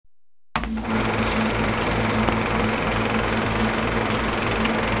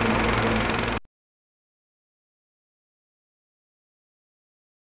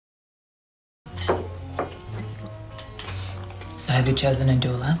have you chosen a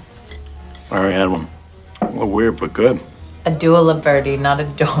doula? I already had one. A little weird, but good. A doula, Birdie, not a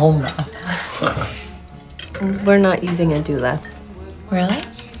dolma. We're not using a doula. Really?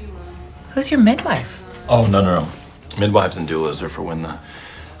 Who's your midwife? Oh, no. Midwives and doulas are for when the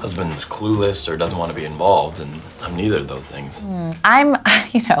husband's clueless or doesn't want to be involved, and I'm neither of those things. I'm,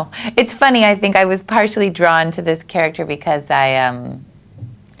 it's funny, I think I was partially drawn to this character because I'm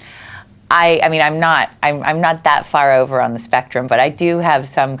not that far over on the spectrum, but I do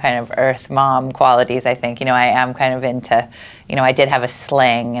have some kind of earth mom qualities, I think. I am kind of into, I did have a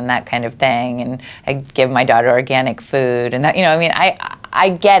sling and that kind of thing, and I give my daughter organic food, and that, I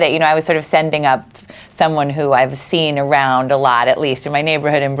get it. I was sort of sending up someone who I've seen around a lot, at least in my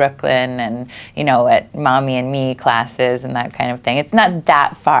neighborhood in Brooklyn, and, at Mommy and Me classes and that kind of thing. It's not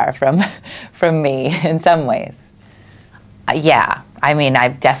that far from me in some ways. Yeah. I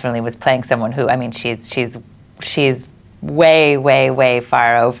definitely was playing someone who, she's way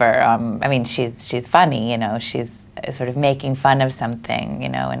far over. She's funny, she's sort of making fun of something,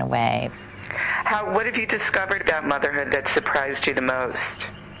 in a way. What have you discovered about motherhood that surprised you the most?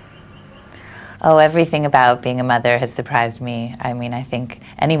 Oh, everything about being a mother has surprised me. I think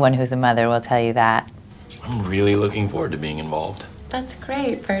anyone who's a mother will tell you that. I'm really looking forward to being involved. That's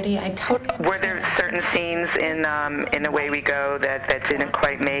great, Birdie. I totally. Were there certain scenes in Away We Go that didn't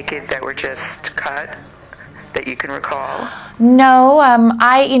quite make it, that were just cut, that you can recall? No,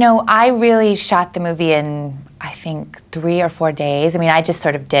 I really shot the movie in, I think, 3 or 4 days. I just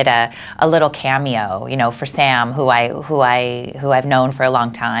sort of did a little cameo, for Sam, who I've known for a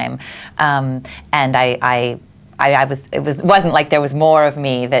long time, and it wasn't like there was more of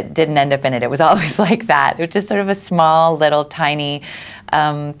me that didn't end up in it. It was always like that. It was just sort of a small, little, tiny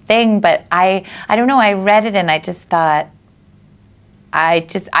thing. But I don't know. I read it and I just thought, I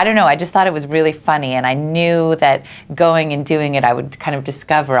don't know. I just thought it was really funny, and I knew that going and doing it, I would kind of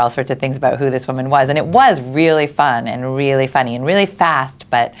discover all sorts of things about who this woman was, and it was really fun and really funny and really fast.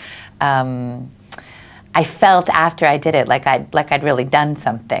 But I felt after I did it like I'd really done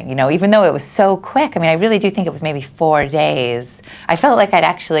something, even though it was so quick. I really do think it was maybe 4 days. I felt like I'd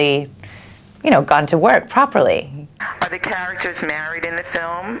actually, gone to work properly. Are the characters married in the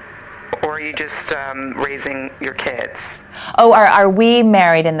film, or are you just raising your kids? Oh, are we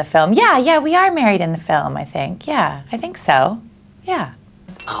married in the film? Yeah, we are married in the film, I think. Yeah, I think so. Yeah.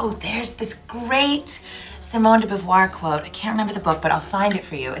 Oh, there's this great Simone de Beauvoir quote. I can't remember the book, but I'll find it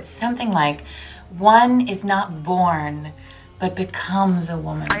for you. It's something like, "One is not born, but becomes a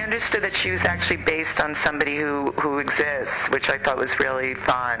woman." I understood that she was actually based on somebody who exists, which I thought was really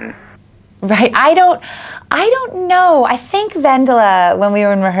fun. Right. I don't know. I think Vendela, when we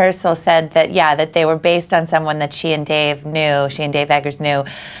were in rehearsal, said that, that they were based on someone that she and Dave Eggers knew.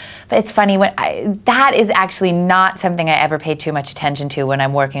 But it's funny, that is actually not something I ever paid too much attention to when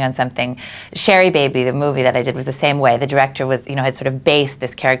I'm working on something. Sherry Baby, the movie that I did, was the same way. The director was, had sort of based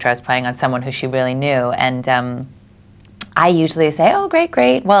this character I was playing on someone who she really knew. And I usually say, oh,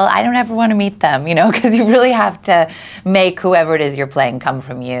 great. Well, I don't ever want to meet them, because you really have to make whoever it is you're playing come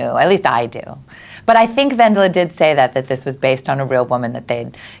from you. At least I do. But I think Vendela did say that this was based on a real woman that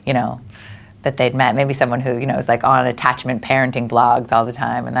they'd met. Maybe someone who, is like on attachment parenting blogs all the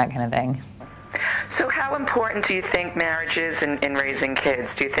time and that kind of thing. So how important do you think marriage is in raising kids?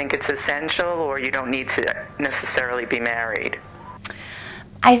 Do you think it's essential, or you don't need to necessarily be married?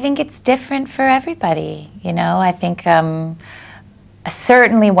 I think it's different for everybody, I think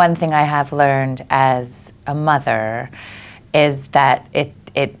certainly one thing I have learned as a mother is that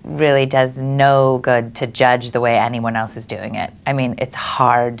it really does no good to judge the way anyone else is doing it. It's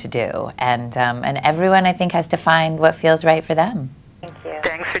hard to do, and everyone, I think, has to find what feels right for them. Thank you.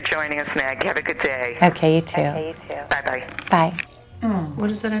 Thanks for joining us, Meg. Have a good day. Okay, you too. Okay, you too. Bye-bye. Bye. What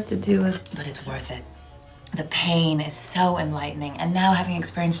does that have to do with? But it's worth it. The pain is so enlightening, and now having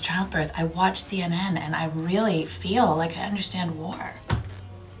experienced childbirth, I watch CNN and I really feel like I understand war.